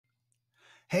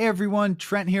Hey everyone,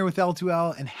 Trent here with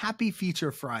L2L and happy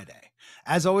Feature Friday.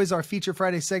 As always, our Feature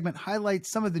Friday segment highlights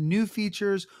some of the new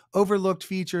features, overlooked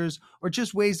features, or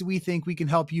just ways that we think we can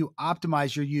help you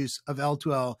optimize your use of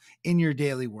L2L in your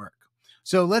daily work.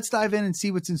 So let's dive in and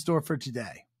see what's in store for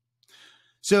today.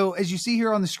 So as you see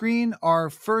here on the screen, our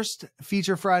first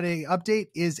Feature Friday update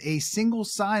is a single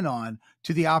sign-on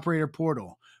to the operator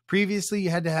portal. Previously, you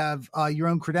had to have your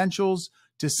own credentials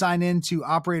to sign into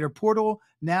Operator Portal.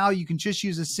 Now you can just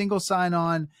use a single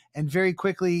sign-on and very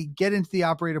quickly get into the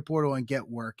Operator Portal and get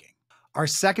working. Our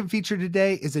second feature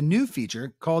today is a new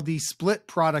feature called the Split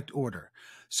Product Order.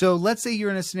 So let's say you're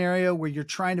in a scenario where you're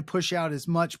trying to push out as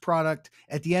much product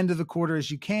at the end of the quarter as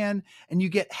you can, and you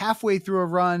get halfway through a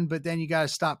run, but then you got to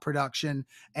stop production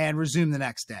and resume the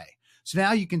next day. So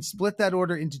now you can split that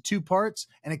order into two parts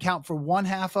and account for one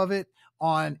half of it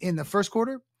in the first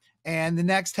quarter and the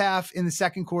next half in the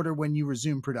second quarter when you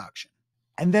resume production.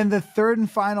 And then the third and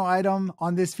final item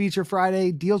on this Feature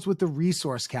Friday deals with the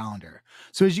resource calendar.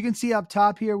 So as you can see up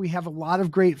top here, we have a lot of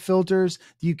great filters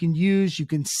that you can use, you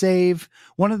can save.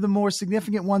 One of the more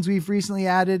significant ones we've recently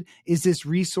added is this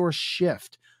resource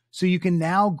shift. So you can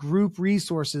now group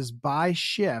resources by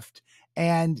shift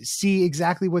and see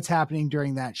exactly what's happening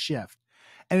during that shift.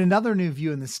 And another new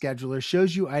view in the scheduler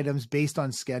shows you items based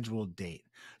on scheduled date.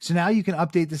 So now you can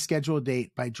update the scheduled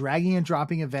date by dragging and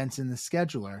dropping events in the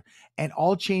scheduler, and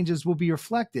all changes will be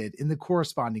reflected in the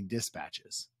corresponding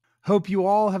dispatches. Hope you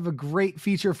all have a great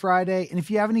Feature Friday. And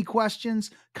if you have any questions,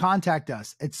 contact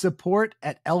us at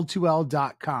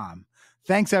support@l2l.com.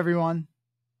 Thanks, everyone.